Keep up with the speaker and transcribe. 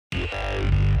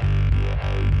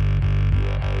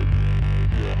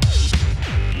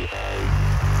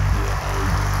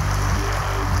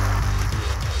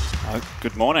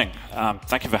Good morning.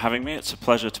 Thank you for having me. It's a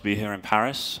pleasure to be here in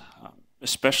Paris,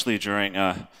 especially during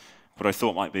what I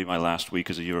thought might be my last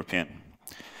week as a European.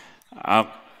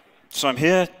 So I'm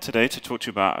here today to talk to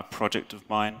you about a project of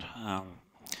mine,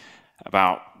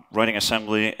 about writing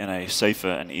assembly in a safer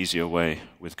and easier way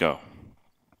with Go.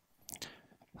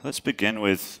 Let's begin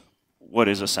with what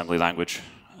is assembly language.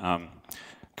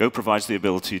 Go provides the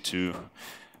ability to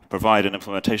provide an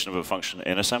implementation of a function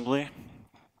in assembly.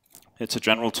 It's a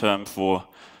general term for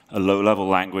a low-level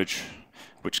language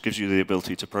which gives you the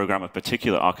ability to program a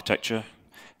particular architecture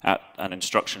at an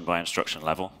instruction-by-instruction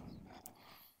level.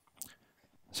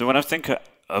 So when I think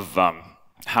of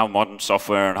how modern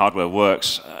software and hardware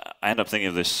works, I end up thinking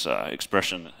of this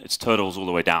expression, it's turtles all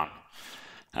the way down.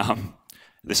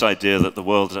 This idea that the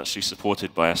world is actually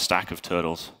supported by a stack of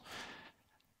turtles.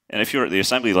 And if you're at the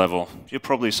assembly level, you're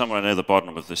probably somewhere near the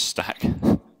bottom of this stack.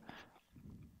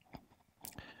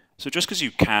 So just because you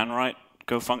can write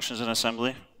Go functions in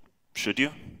assembly, should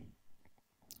you?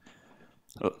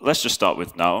 Let's just start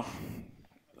with no.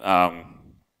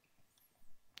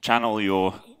 Channel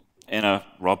your inner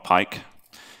Rob Pike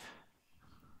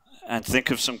and think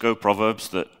of some Go proverbs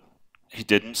that he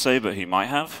didn't say, but he might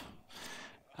have.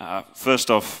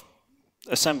 First off,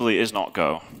 assembly is not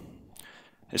Go.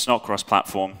 It's not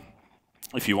cross-platform.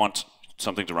 If you want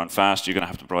something to run fast, you're going to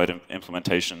have to provide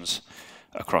implementations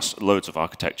across loads of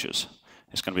architectures.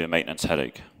 It's going to be a maintenance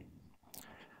headache.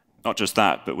 Not just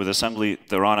that, but with assembly,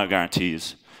 there are no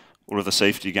guarantees. All of the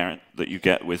safety that you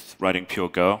get with writing pure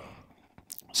Go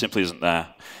simply isn't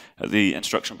there. At the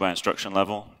instruction-by-instruction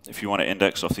level, if you want to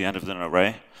index off the end of an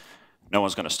array, no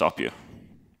one's going to stop you.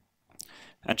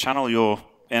 And channel your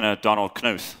inner Donald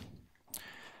Knuth.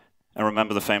 And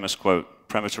remember the famous quote,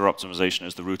 "Perimeter optimization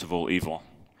is the root of all evil."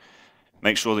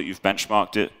 Make sure that you've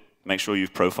benchmarked it, make sure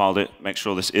you've profiled it, make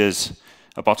sure this is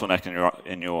a bottleneck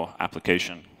in your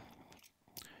application.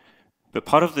 But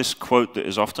part of this quote that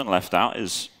is often left out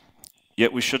is,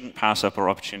 yet we shouldn't pass up our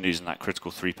opportunities in that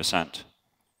critical 3%.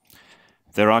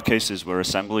 There are cases where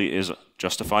assembly is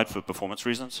justified for performance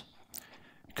reasons.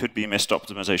 It could be missed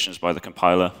optimizations by the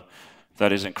compiler.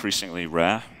 That is increasingly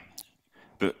rare.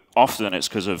 But often it's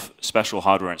because of special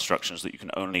hardware instructions that you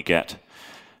can only get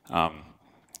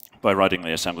by writing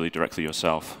the assembly directly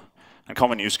yourself. And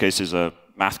common use cases are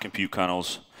math compute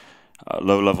kernels,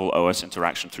 low-level OS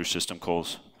interaction through system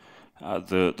calls.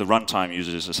 The runtime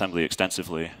uses assembly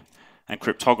extensively. And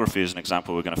cryptography is an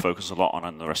example we're going to focus a lot on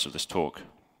in the rest of this talk.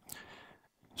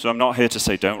 So I'm not here to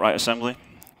say don't write assembly.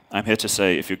 I'm here to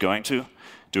say if you're going to,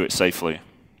 do it safely.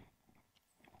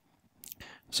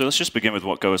 So let's just begin with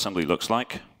what Go assembly looks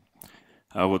like.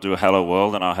 We'll do a hello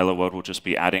world, and our hello world will just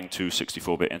be adding two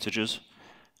 64-bit integers.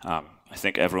 I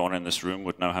think everyone in this room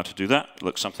would know how to do that. It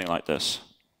looks something like this.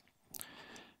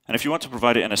 And if you want to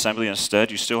provide it in assembly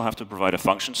instead, you still have to provide a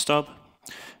function stub,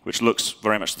 which looks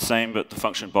very much the same, but the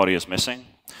function body is missing.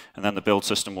 And then the build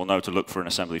system will know to look for an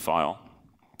assembly file.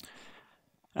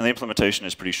 And the implementation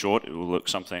is pretty short. It will look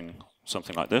something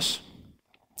like this.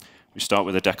 We start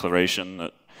with a declaration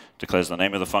that declares the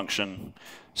name of the function,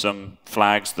 some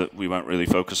flags that we won't really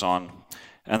focus on,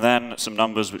 and then some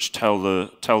numbers which tell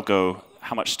Go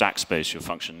how much stack space your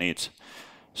function needs.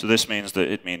 So this means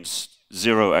that it means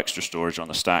 0 extra storage on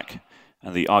the stack,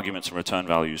 and the arguments and return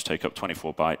values take up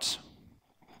 24 bytes.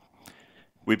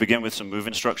 We begin with some move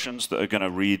instructions that are going to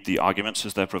read the arguments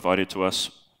as they're provided to us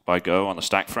by Go on the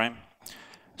stack frame.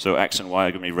 So X and Y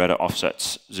are going to be read at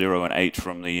offsets 0 and 8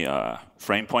 from the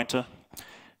frame pointer.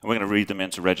 And we're going to read them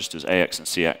into registers AX and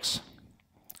CX.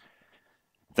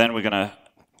 Then we're going to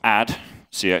add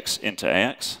CX into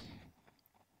AX.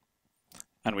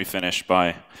 And we finish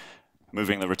by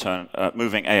moving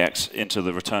AX into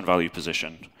the return value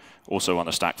position, also on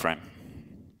the stack frame.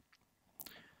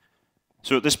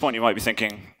 So at this point, you might be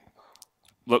thinking,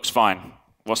 looks fine.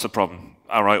 What's the problem?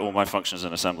 I'll write all my functions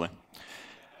in assembly.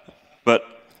 But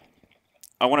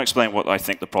I want to explain what I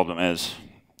think the problem is.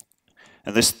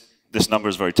 And this number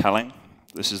is very telling.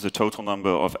 This is the total number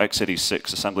of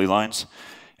x86 assembly lines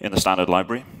in the standard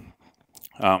library.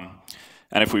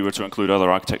 And if we were to include other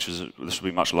architectures, this would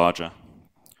be much larger.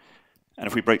 And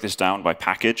if we break this down by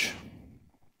package,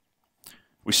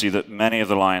 we see that many of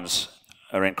the lines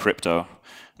are in crypto.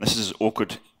 And this is an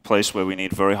awkward place where we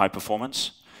need very high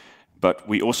performance, but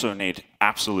we also need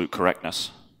absolute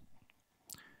correctness.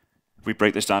 If we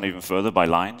break this down even further by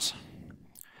lines,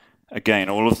 again,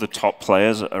 all of the top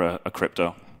players are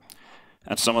crypto.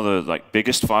 And some of the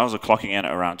biggest files are clocking in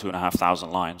at around 2,500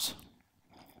 lines.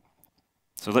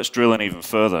 So let's drill in even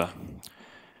further.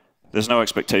 There's no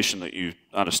expectation that you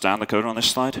understand the code on this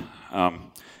slide.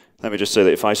 Let me just say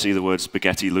that if I see the word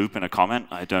spaghetti loop in a comment,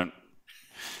 I don't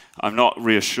I'm not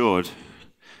reassured.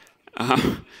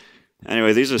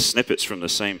 Anyway, these are snippets from the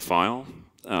same file.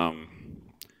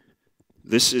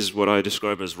 This is what I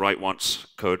describe as write once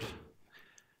code.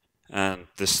 And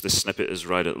this snippet is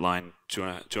right at line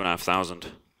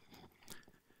 2,500.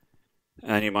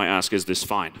 And you might ask, is this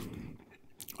fine?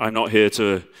 I'm not here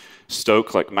to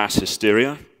stoke like mass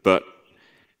hysteria, but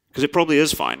because it probably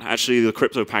is fine. Actually, the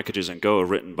crypto packages in Go are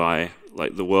written by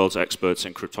like the world's experts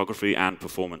in cryptography and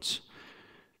performance.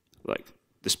 Like,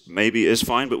 this maybe is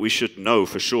fine, but we should know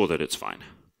for sure that it's fine.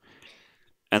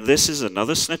 And this is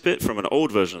another snippet from an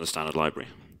old version of the standard library.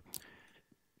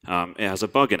 It has a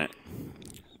bug in it.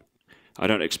 I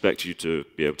don't expect you to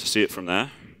be able to see it from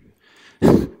there.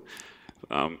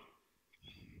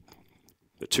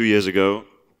 But 2 years ago,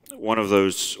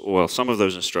 some of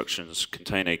those instructions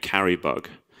contain a carry bug.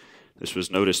 This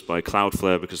was noticed by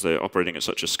Cloudflare because they're operating at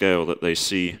such a scale that they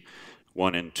see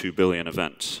 1 in 2 billion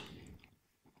events.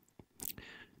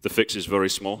 The fix is very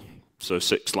small, so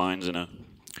 6 lines in a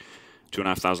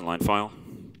 2,500 line file.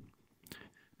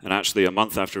 And actually, a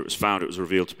month after it was found, it was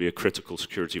revealed to be a critical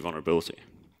security vulnerability.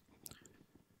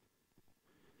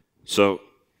 So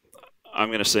I'm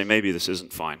going to say maybe this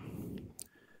isn't fine.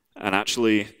 And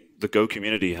actually, the Go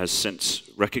community has since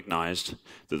recognized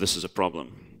that this is a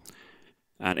problem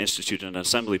and instituted an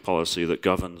assembly policy that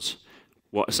governs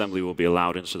what assembly will be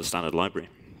allowed into the standard library.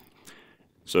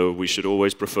 So we should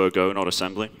always prefer Go, not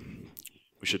assembly.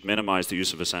 We should minimize the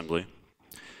use of assembly.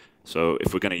 So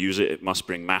if we're going to use it, it must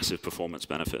bring massive performance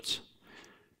benefits.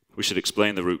 We should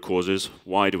explain the root causes.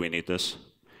 Why do we need this?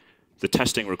 The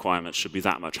testing requirements should be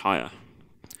that much higher.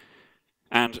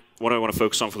 And what I want to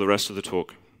focus on for the rest of the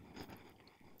talk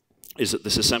is that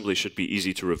this assembly should be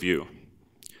easy to review.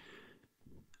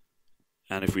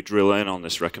 And if we drill in on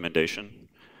this recommendation,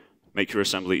 make your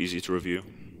assembly easy to review.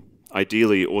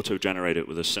 Ideally, auto-generate it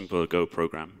with a simpler Go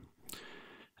program.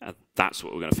 And that's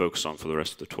what we're going to focus on for the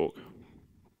rest of the talk.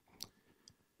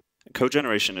 Code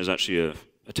generation is actually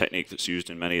a technique that's used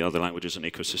in many other languages and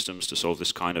ecosystems to solve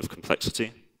this kind of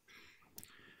complexity.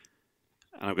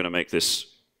 And I'm going to make this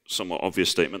somewhat obvious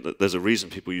statement that there's a reason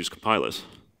people use compilers.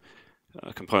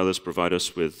 Compilers provide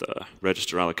us with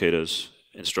register allocators,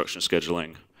 instruction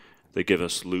scheduling. They give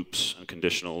us loops and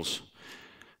conditionals.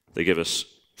 They give us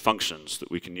functions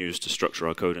that we can use to structure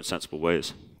our code in sensible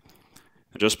ways.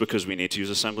 And just because we need to use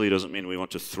assembly doesn't mean we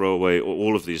want to throw away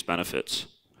all of these benefits.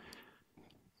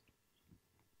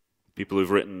 People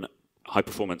who've written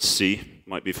high-performance C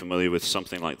might be familiar with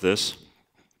something like this.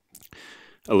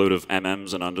 A load of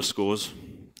MMs and underscores.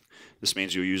 This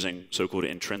means you're using so-called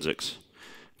intrinsics,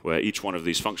 where each one of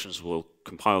these functions will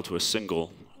compile to a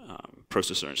single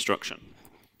processor instruction.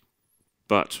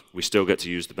 But we still get to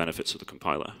use the benefits of the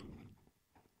compiler.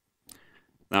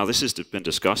 Now, this has been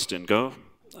discussed in Go,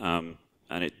 and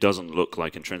it doesn't look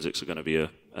like intrinsics are going to be a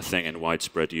thing in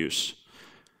widespread use.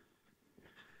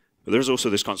 But there's also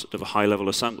this concept of a high-level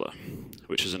assembler,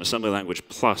 which is an assembly language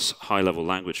plus high-level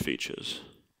language features.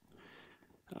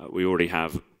 We already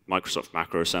have Microsoft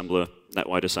Macro Assembler,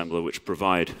 NetWide Assembler, which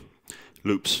provide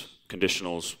loops,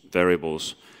 conditionals,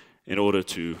 variables, in order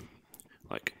to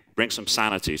bring some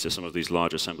sanity to some of these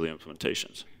large assembly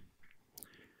implementations.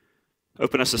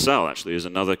 OpenSSL actually is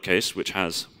another case which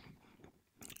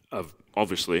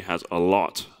obviously has a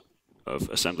lot of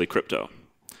assembly crypto.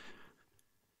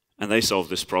 And they solve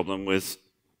this problem with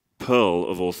Perl,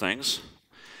 of all things.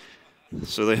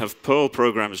 So they have Perl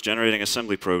programs generating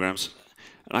assembly programs.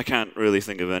 And I can't really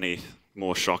think of any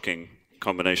more shocking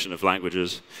combination of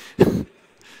languages.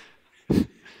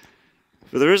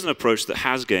 But there is an approach that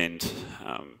has gained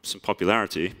some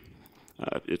popularity.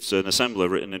 It's an assembler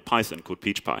written in Python called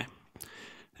PeachPy.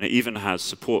 And it even has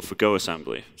support for Go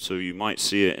assembly. So you might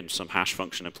see it in some hash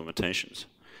function implementations.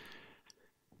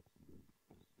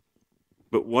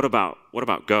 But what about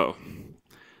Go?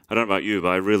 I don't know about you, but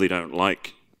I really don't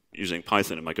like using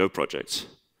Python in my Go projects.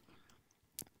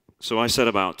 So I set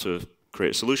about to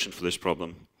create a solution for this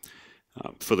problem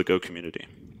for the Go community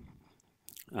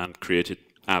and created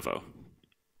Avo.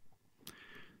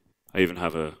 I even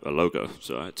have a logo,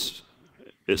 so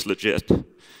it's legit.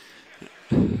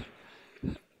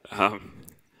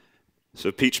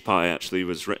 So PeachPy actually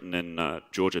was written in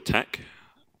Georgia Tech,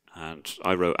 and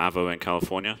I wrote Avo in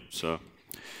California. So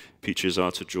peaches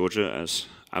are to Georgia as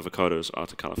avocados are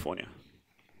to California.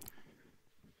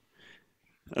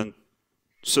 And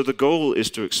so the goal is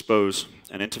to expose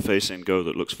an interface in Go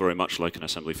that looks very much like an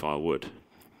assembly file would.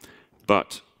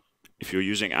 But if you're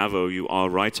using Avo, you are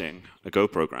writing a Go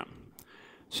program.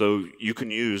 So you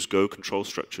can use Go control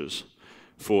structures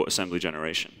for assembly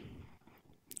generation.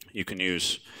 You can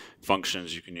use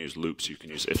functions, you can use loops, you can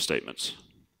use if statements.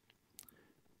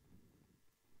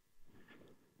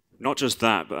 Not just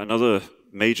that, but another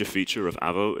major feature of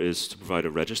Avo is to provide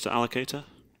a register allocator.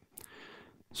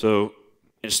 So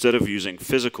instead of using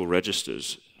physical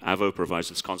registers, Avo provides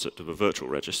this concept of a virtual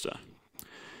register.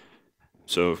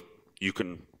 So you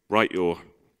can write your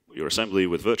assembly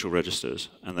with virtual registers,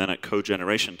 and then at code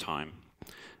generation time,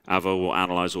 Avo will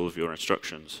analyze all of your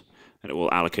instructions, and it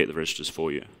will allocate the registers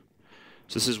for you.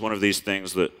 So this is one of these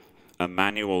things that a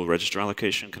manual register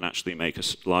allocation can actually make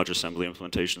large assembly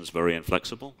implementations very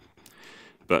inflexible.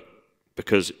 But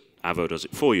because Avo does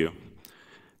it for you,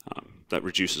 that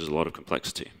reduces a lot of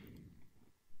complexity.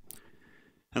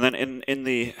 And then in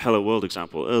the Hello World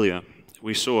example earlier,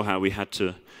 we saw how we had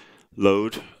to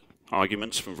load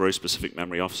arguments from very specific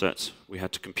memory offsets. We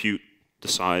had to compute the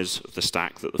size of the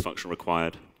stack that the function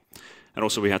required. And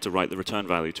also we had to write the return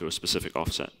value to a specific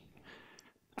offset.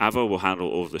 Avo will handle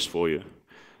all of this for you.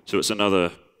 So it's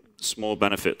another small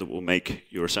benefit that will make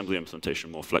your assembly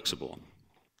implementation more flexible.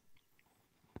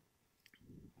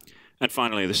 And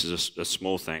finally, this is a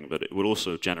small thing, but it will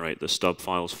also generate the stub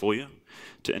files for you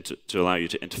to allow you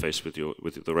to interface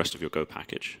with the rest of your Go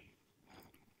package.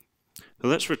 So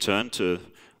let's return to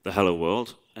the Hello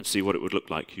World and see what it would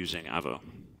look like using Avo.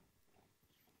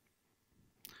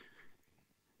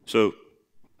 So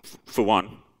for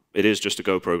one, it is just a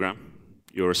Go program.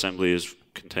 Your assembly is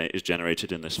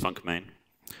generated in this func main.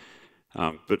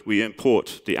 But we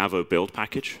import the Avo build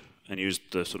package and use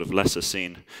the sort of lesser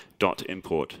seen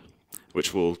 .import,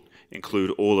 which will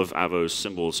include all of Avo's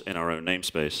symbols in our own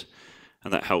namespace.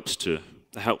 And that helps to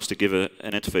give an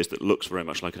interface that looks very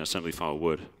much like an assembly file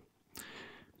would.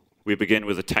 We begin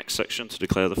with a text section to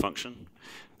declare the function,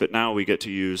 but now we get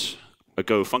to use a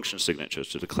Go function signature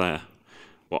to declare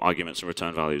what arguments and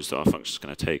return values that our function is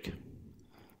going to take.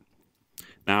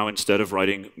 Now, instead of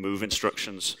writing move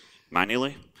instructions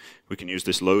manually, we can use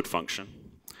this load function,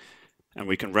 and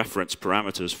we can reference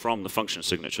parameters from the function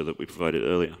signature that we provided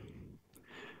earlier.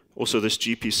 Also, this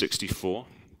GP64,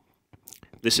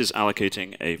 this is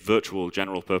allocating a virtual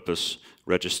general purpose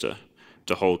register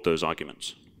to hold those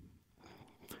arguments.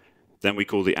 Then we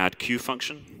call the addQ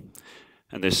function,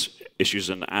 and this issues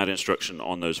an add instruction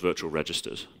on those virtual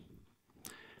registers.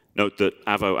 Note that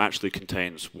Avo actually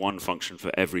contains one function for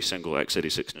every single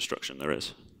x86 instruction there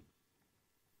is.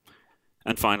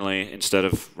 And finally, instead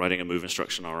of writing a move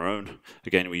instruction on our own,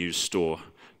 again we use store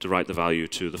to write the value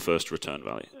to the first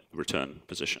return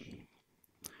position.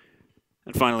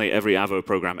 And finally, every Avo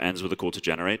program ends with a call to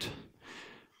generate.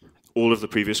 All of the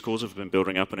previous calls have been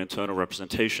building up an internal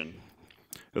representation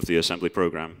of the assembly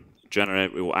program.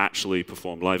 Generate, it will actually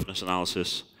perform liveness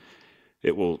analysis.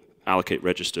 It will allocate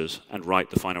registers and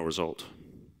write the final result.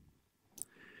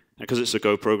 And because it's a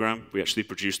Go program, we actually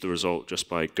produce the result just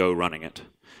by Go running it,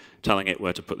 telling it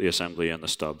where to put the assembly and the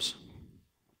stubs.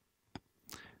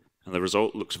 And the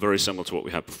result looks very similar to what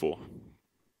we had before.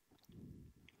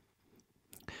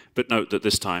 But note that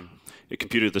this time, it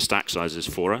computed the stack sizes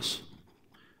for us.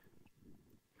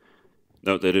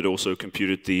 Note that it also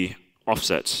computed the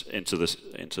offsets into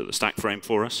the stack frame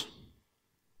for us.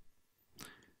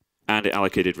 And it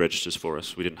allocated registers for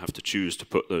us. We didn't have to choose to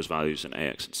put those values in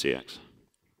AX and CX.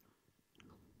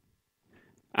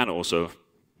 And also,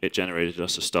 it generated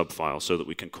us a stub file so that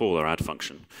we can call our add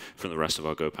function from the rest of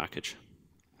our Go package.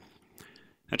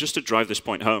 And just to drive this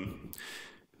point home,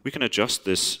 we can adjust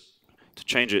this to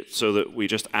change it so that we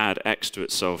just add X to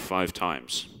itself 5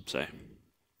 times, say.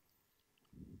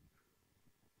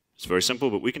 It's very simple,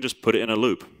 but we can just put it in a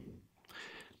loop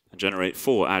and generate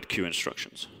 4 addQ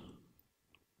instructions.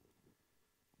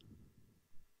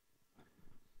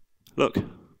 Look,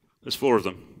 there's 4 of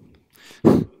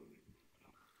them.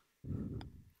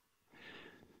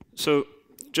 So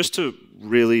just to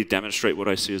really demonstrate what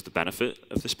I see as the benefit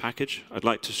of this package, I'd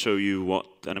like to show you what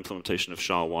an implementation of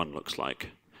SHA-1 looks like.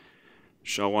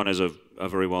 SHA-1 is a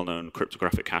very well-known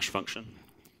cryptographic hash function,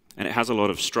 and it has a lot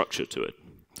of structure to it.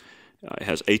 It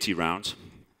has 80 rounds,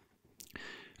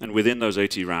 and within those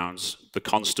 80 rounds, the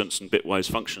constants and bitwise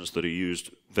functions that are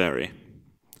used vary.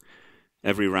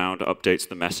 Every round updates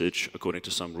the message according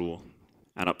to some rule,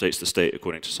 and updates the state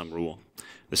according to some rule.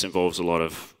 This involves a lot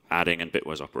of adding and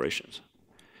bitwise operations.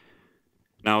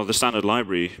 Now, the standard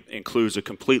library includes a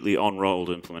completely on-rolled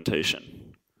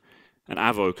implementation, and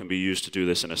Avo can be used to do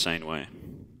this in a sane way.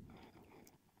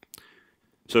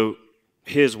 So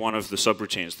here's one of the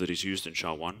subroutines that is used in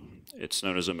SHA-1. It's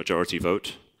known as a majority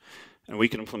vote, and we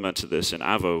can implement this in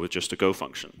Avo with just a Go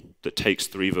function that takes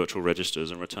 3 virtual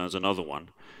registers and returns another one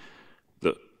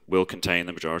that will contain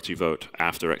the majority vote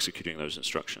after executing those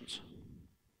instructions.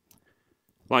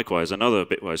 Likewise, another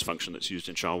bitwise function that's used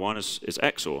in SHA-1 is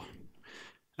XOR,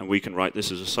 and we can write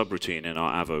this as a subroutine in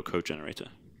our Avo code generator.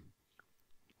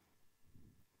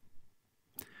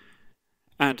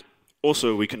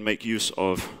 Also, we can make use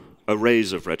of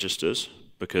arrays of registers,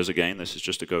 because again, this is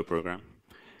just a Go program.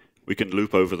 We can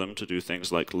loop over them to do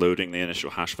things like loading the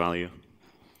initial hash value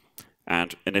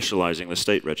and initializing the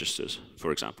state registers,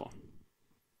 for example.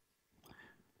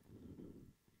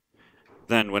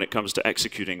 Then, when it comes to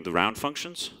executing the round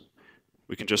functions,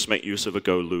 we can just make use of a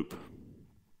Go loop.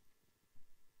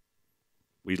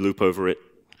 We loop over it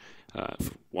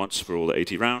once for all the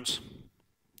 80 rounds.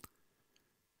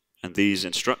 And these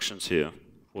instructions here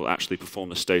will actually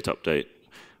perform a state update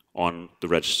on the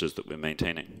registers that we're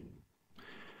maintaining.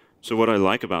 So what I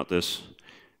like about this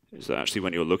is that actually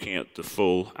when you're looking at the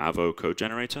full Avo code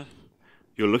generator,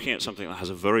 you're looking at something that has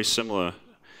a very similar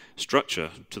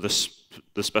structure to the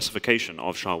specification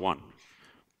of SHA-1.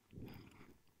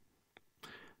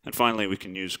 And finally, we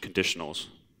can use conditionals.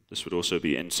 This would also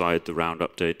be inside the round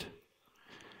update,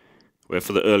 where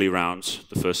for the early rounds,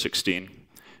 the first 16,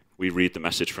 we read the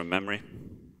message from memory.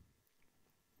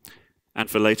 And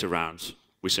for later rounds,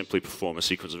 we simply perform a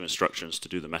sequence of instructions to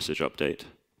do the message update.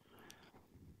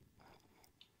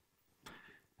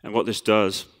 And what this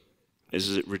does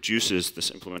is it reduces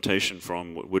this implementation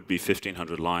from what would be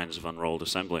 1,500 lines of unrolled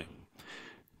assembly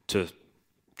to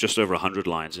just over 100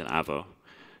 lines in Avo.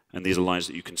 And these are lines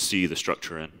that you can see the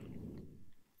structure in.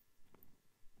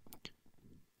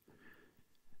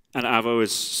 And Avo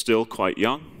is still quite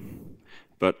young,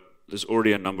 but there's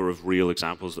already a number of real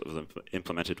examples that have been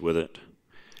implemented with it.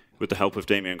 With the help of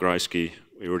Damian Greisky,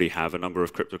 we already have a number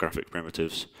of cryptographic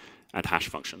primitives and hash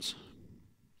functions.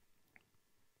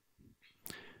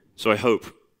 So I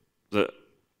hope that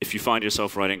if you find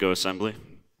yourself writing Go assembly,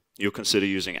 you'll consider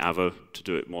using Avo to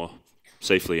do it more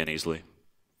safely and easily.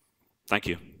 Thank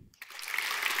you.